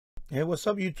Hey, what's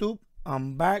up, YouTube?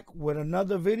 I'm back with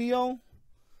another video,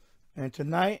 and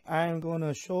tonight I am going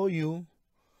to show you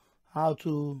how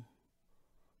to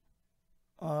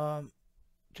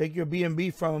take your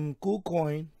BNB from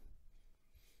KuCoin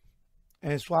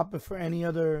and swap it for any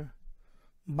other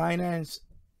Binance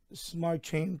Smart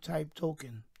Chain type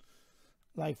token.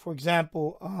 Like, for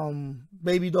example,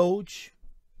 Baby Doge,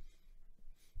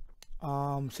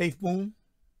 SafeBoom,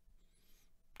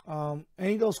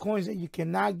 any of those coins that you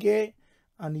cannot get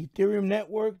on the Ethereum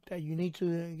network that you need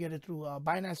to get it through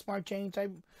Binance Smart Chain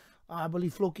type. I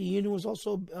believe Floki Inu is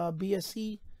also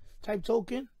BSC type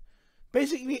token.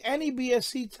 Basically, any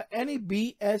BSC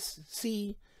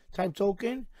type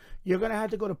token, you're gonna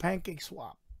have to go to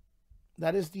Pancakeswap.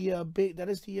 That is the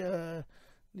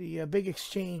big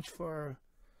exchange for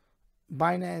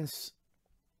Binance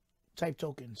type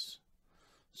tokens.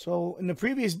 So in the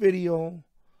previous video,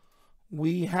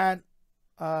 we had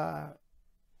bought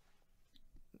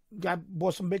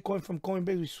some Bitcoin from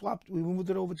Coinbase. We moved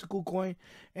it over to KuCoin,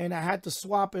 and I had to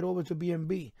swap it over to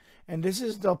BNB. And this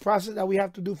is the process that we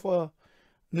have to do for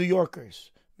New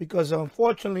Yorkers, because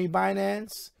unfortunately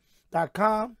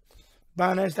Binance.com,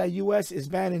 Binance.us is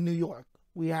banned in New York.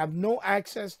 We have no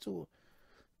access to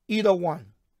either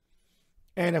one.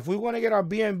 And if we want to get our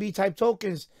BNB type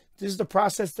tokens, this is the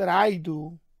process that I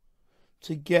do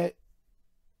to get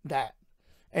that.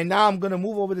 And now I'm going to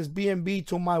move over this BNB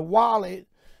to my wallet,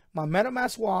 my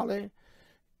Metamask wallet,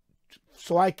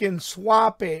 so I can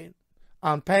swap it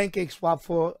on Pancakeswap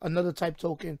for another type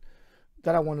token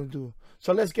that I want to do.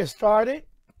 So let's get started.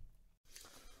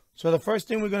 So the first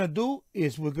thing we're going to do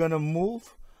is we're going to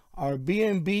move our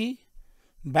BNB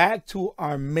back to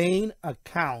our main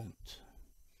account.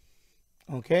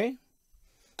 Okay?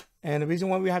 And the reason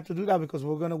why we have to do that, because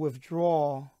we're going to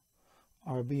withdraw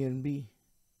our BNB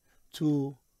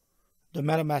to the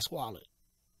Metamask wallet.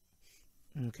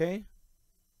 Okay?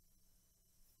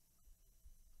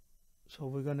 So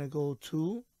we're going to go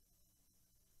to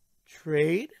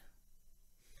trade.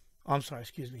 I'm sorry,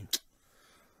 excuse me.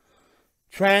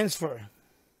 Transfer.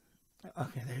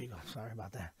 Okay, there you go. Sorry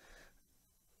about that.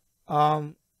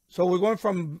 So we're going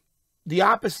from the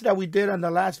opposite that we did on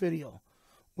the last video.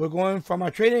 We're going from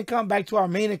our trading account back to our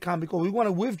main account because we want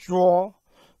to withdraw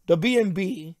the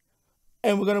BNB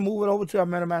and we're going to move it over to our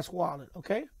Metamask wallet.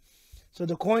 Okay? So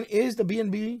the coin is the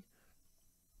BNB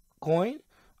coin.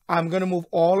 I'm going to move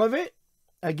all of it.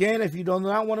 Again, if you do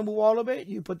not want to move all of it,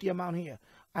 you put the amount here.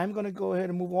 I'm going to go ahead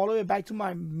and move all of it back to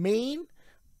my main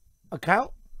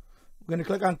account. I'm going to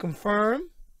click on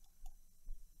confirm.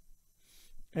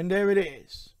 And there it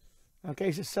is.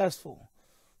 Okay, successful.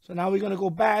 So now we're going to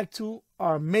go back to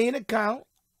our main account.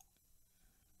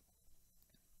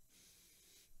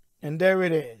 And there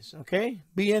it is. Okay,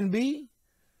 BNB,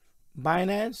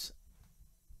 Binance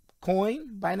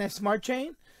Coin, Binance Smart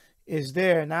Chain is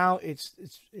there. Now it's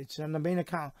on the main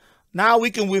account. Now we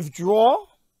can withdraw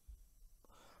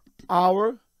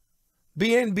our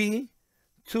BNB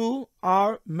to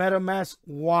our Metamask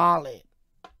wallet.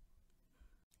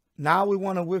 Now we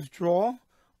want to withdraw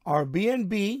our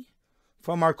BNB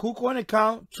from our KuCoin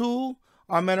account to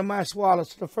our Metamask wallet.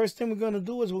 So the first thing we're going to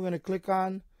do is we're going to click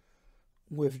on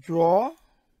withdraw.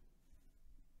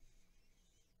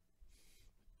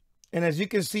 And as you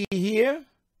can see here,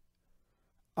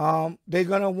 they're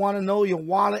going to want to know your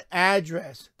wallet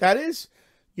address. That is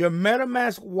your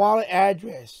Metamask wallet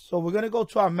address. So we're going to go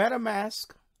to our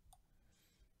Metamask.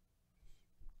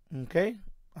 Okay.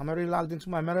 I'm already logged into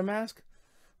my Metamask.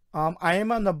 I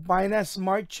am on the Binance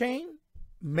Smart Chain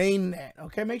mainnet.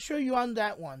 Okay. Make sure you're on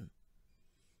that one.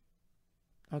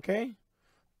 Okay.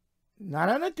 Not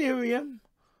on Ethereum.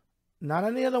 Not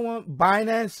on the other one.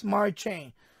 Binance Smart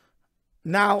Chain.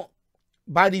 Now,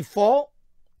 by default,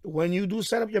 when you do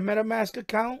set up your Metamask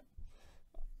account,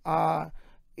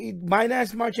 Binance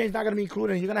Smart Chain is not going to be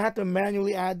included. You're going to have to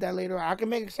manually add that later on. I can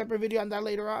make a separate video on that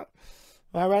later on.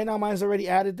 Right now, mine's already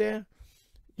added there.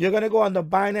 You're going to go on the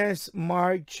Binance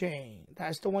Smart Chain.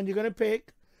 That's the one you're going to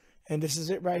pick. And this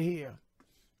is it right here.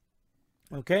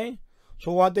 Okay?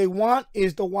 So what they want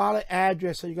is the wallet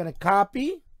address. So you're going to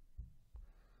copy.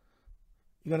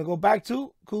 You're going to go back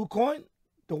to KuCoin.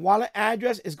 The wallet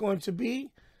address is going to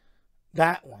be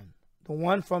that one. The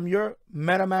one from your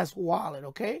Metamask wallet,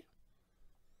 okay?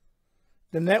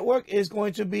 The network is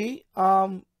going to be,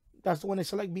 that's the one they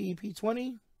select,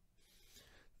 BEP20.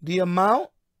 The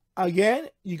amount, again,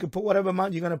 you can put whatever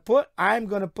amount you're going to put. I'm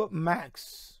going to put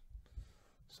max.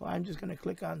 So I'm just going to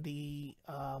click on the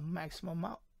maximum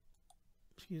amount.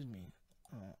 Excuse me.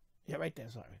 Yeah, right there,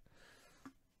 sorry.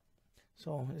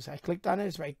 So as I clicked on it,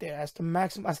 it's right there. That's the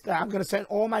maximum. I'm going to send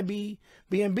all my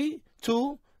BNB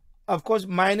to of course,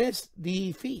 minus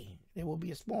the fee. There will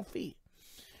be a small fee.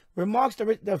 Remarks,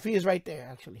 the fee is right there,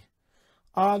 actually.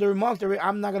 The remarks,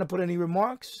 I'm not going to put any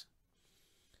remarks.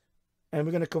 And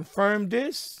we're going to confirm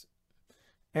this.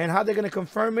 And how they're going to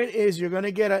confirm it is you're going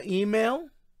to get an email.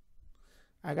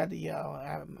 I got the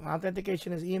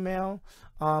authentication is email,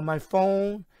 my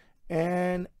phone,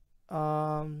 and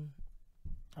I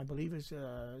believe it's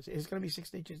going to be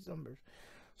 6-digit numbers.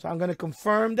 So I'm going to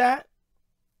confirm that.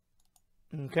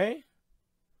 Okay.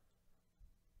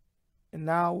 And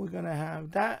now we're going to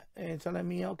have that. And telling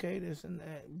me, okay, this and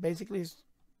basically it's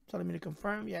telling me to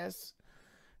confirm. Yes.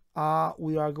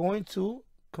 We are going to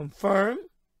confirm.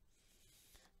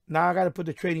 Now I got to put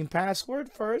the trading password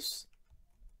first.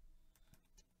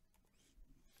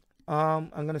 I'm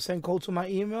going to send code to my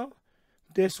email.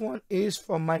 This one is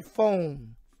from my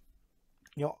phone.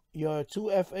 Your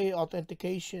 2FA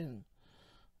authentication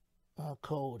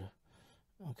code.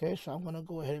 Okay, so I'm going to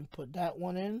go ahead and put that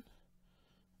one in.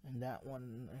 And that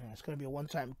one, it's going to be a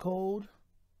one-time code.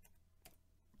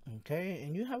 Okay,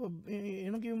 and you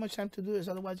don't give you much time to do this,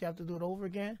 otherwise you have to do it over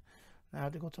again. Now I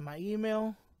have to go to my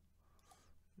email.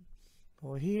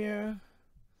 Go here.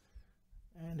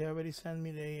 And they already sent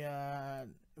me the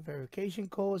verification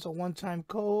code. It's a one-time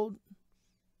code.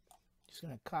 Just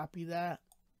going to copy that.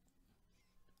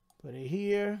 Put it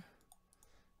here.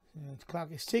 And the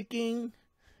clock is ticking.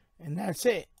 And that's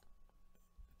it.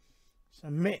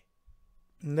 Submit.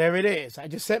 And there it is. I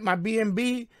just sent my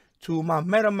BNB to my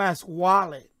Metamask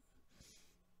wallet.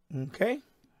 Okay.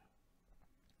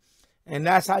 And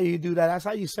that's how you do that. That's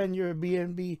how you send your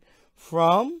BNB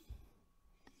from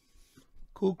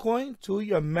KuCoin to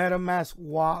your Metamask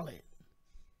wallet.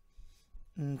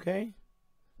 Okay.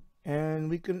 And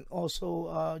we can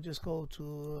also just go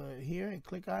to here and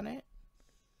click on it.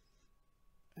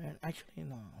 And actually,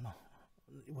 no.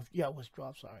 Yeah,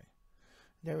 withdraw. Sorry.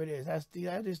 There it is. That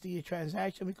is the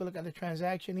transaction. We can look at the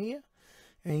transaction here,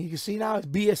 and you can see now it's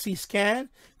BSC scan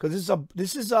because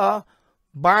this is a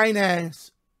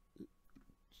Binance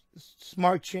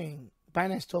Smart Chain,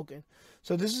 Binance token.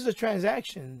 So this is a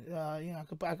transaction. I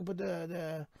could put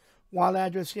the wallet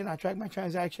address here and I track my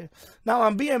transaction. Now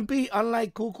on BNB,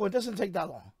 unlike KuCoin, it doesn't take that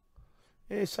long.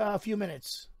 It's a few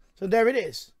minutes. So there it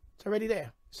is. It's already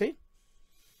there. See?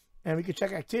 And we can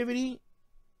check activity.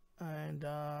 And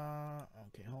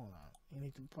okay, hold on. You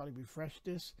need to probably refresh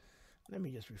this. Let me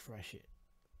just refresh it.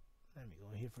 Let me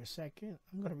go here for a second.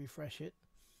 I'm gonna refresh it.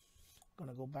 I'm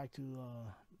gonna go back to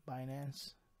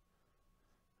Binance.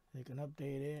 They can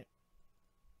update it.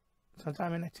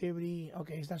 Sometime in activity.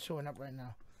 Okay, it's not showing up right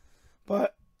now,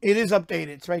 but it is updated.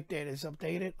 It's right there. It's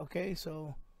updated. Okay,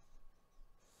 so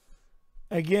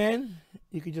again,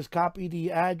 you can just copy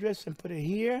the address and put it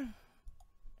here.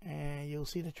 And you'll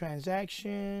see the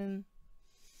transaction.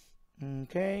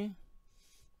 Okay.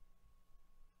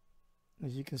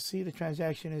 As you can see, the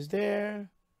transaction is there.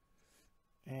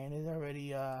 And it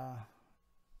already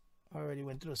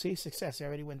went through. See, success. It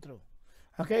already went through.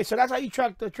 Okay, so that's how you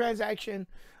track the transaction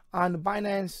on the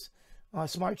Binance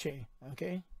Smart Chain.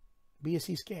 Okay.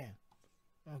 BSC scan.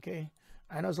 Okay.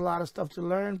 I know there's a lot of stuff to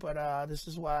learn, but this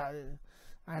is why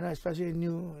I know, especially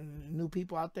new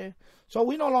people out there. So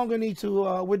we no longer need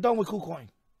to, we're done with KuCoin.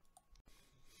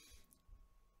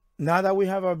 Now that we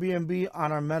have our BNB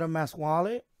on our MetaMask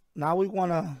wallet, now we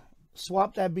want to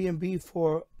swap that BNB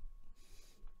for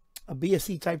a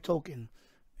BSC type token.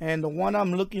 And the one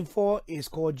I'm looking for is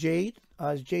called Jade.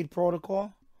 It's Jade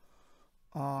Protocol.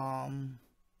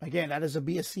 Again, that is a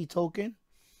BSC token.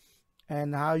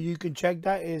 And how you can check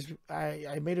that is,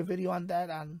 I made a video on that,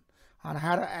 on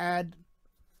how to add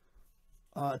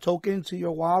token to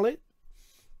your wallet.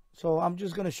 So I'm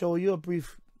just going to show you a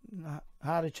brief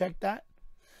how to check that,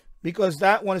 because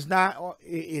that one is not,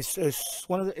 it's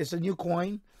a new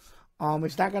coin.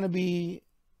 It's not going to be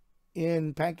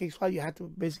in Pancakeswap. You have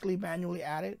to basically manually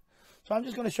add it. So I'm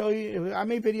just going to show you. I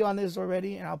made a video on this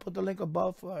already, and I'll put the link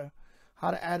above for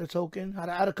how to add a token, how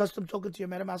to add a custom token to your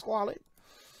MetaMask wallet.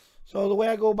 So the way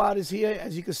I go about is here.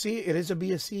 As you can see, it is a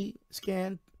BSC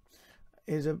scan.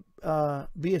 Is a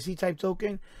BSC type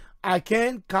token. I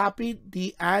can copy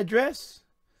the address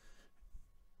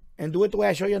and do it the way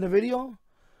I show you in the video,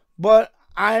 but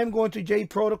I am going to Jade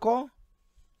Protocol.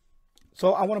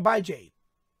 So I want to buy Jade,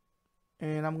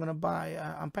 and I'm going to buy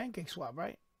on Pancakeswap,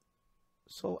 right?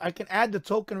 So I can add the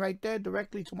token right there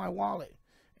directly to my wallet,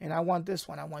 and I want this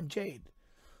one. I want Jade.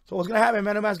 So what's going to happen?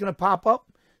 MetaMask is going to pop up.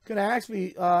 It's going to ask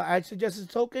me, I suggested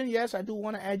token. Yes, I do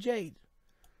want to add Jade.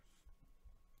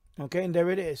 Okay, and there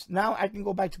it is. Now I can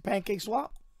go back to Pancakeswap.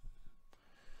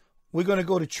 We're going to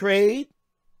go to trade.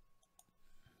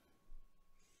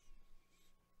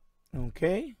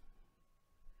 Okay.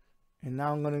 And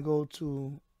now I'm going to go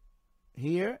to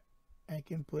here. I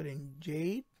can put in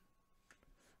Jade.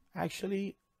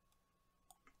 Actually,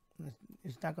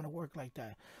 it's not going to work like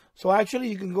that. So actually,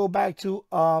 you can go back to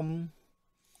CoinGecko.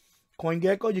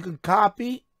 You can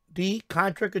copy the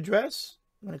contract address.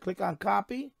 I'm going to click on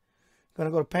copy. I'm going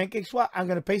to go to Pancakeswap. I'm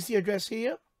going to paste the address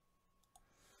here.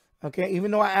 Okay, even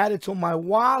though I added to my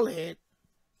wallet,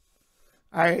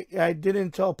 I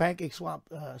didn't tell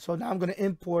Pancakeswap. So now I'm going to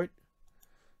import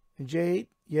Jade.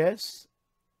 Yes,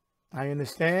 I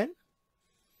understand.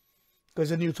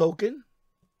 Because it's a new token.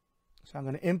 So I'm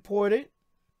going to import it.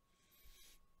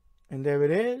 And there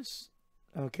it is.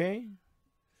 Okay.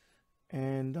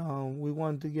 And we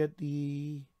want to get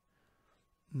the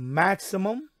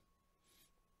maximum.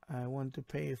 I want to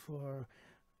pay for...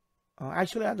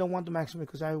 actually, I don't want the maximum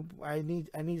because I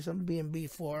need some BNB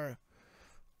for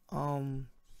some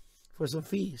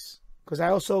fees. Because I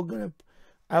also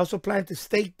plan to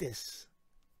stake this.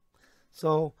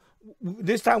 So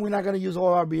this time we're not gonna use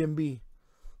all our BNB.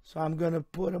 So I'm gonna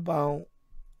put about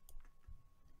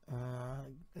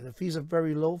the fees are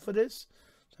very low for this.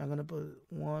 So I'm gonna put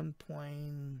 1.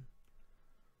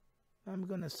 I'm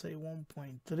gonna say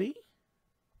 1.3.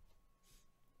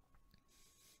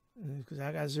 Because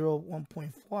I got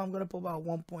 1.4, I'm gonna put about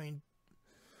 1.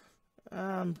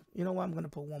 You know what? I'm gonna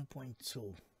put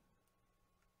 1.2.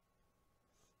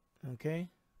 Okay.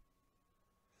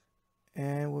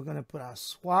 And we're gonna put our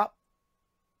swap.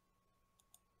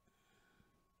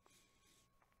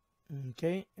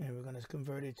 Okay, and we're gonna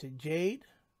convert it to Jade.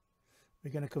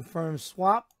 We're gonna confirm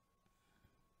swap.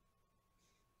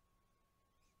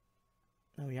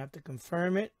 And we have to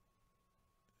confirm it.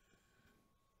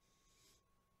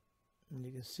 And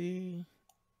you can see,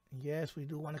 yes, we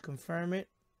do want to confirm it.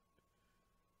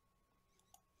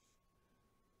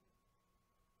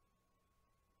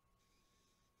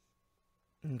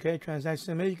 Okay, transaction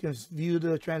submitted. You can view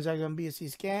the transaction on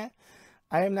BSC scan.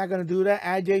 I am not going to do that.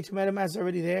 Add J to MetaMask is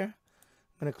already there.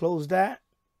 I'm going to close that.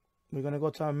 We're going to go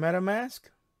to our MetaMask.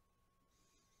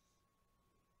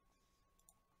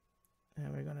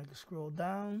 And we're going to scroll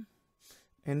down.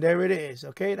 And there it is.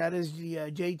 Okay, that is the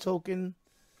J token.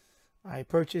 I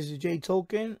purchased the J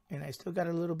token, and I still got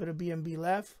a little bit of BNB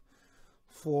left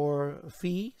for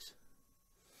fees.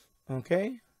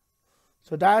 Okay,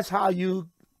 so that's how you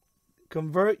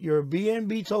convert your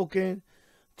BNB token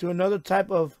to another type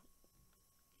of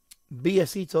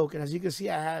BSC token. As you can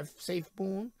see, I have Safe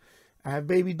Moon, I have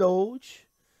Baby Doge,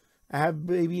 I have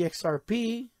Baby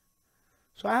XRP.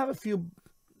 So I have a few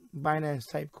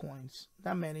Binance type coins.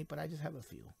 Not many, but I just have a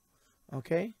few.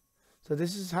 Okay. So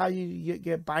this is how you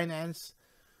get Binance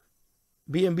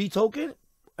BNB token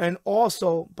and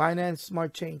also Binance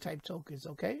Smart Chain type tokens,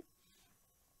 okay?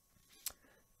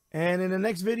 And in the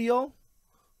next video,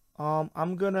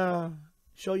 I'm going to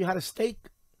show you how to stake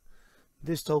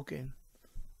this token,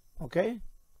 okay?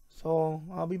 So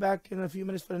I'll be back in a few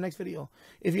minutes for the next video.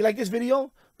 If you like this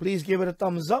video, please give it a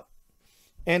thumbs up.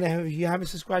 And if you haven't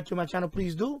subscribed to my channel,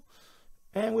 please do.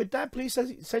 And with that, please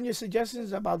send your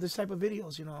suggestions about this type of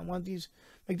videos. You know, I want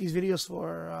make these videos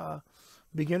for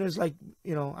beginners. Like,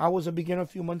 you know, I was a beginner a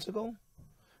few months ago,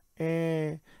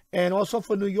 and also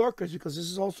for New Yorkers, because this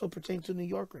is also pertaining to New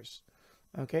Yorkers.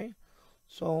 Okay,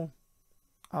 so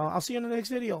I'll see you in the next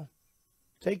video.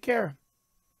 Take care.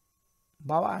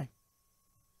 Bye bye.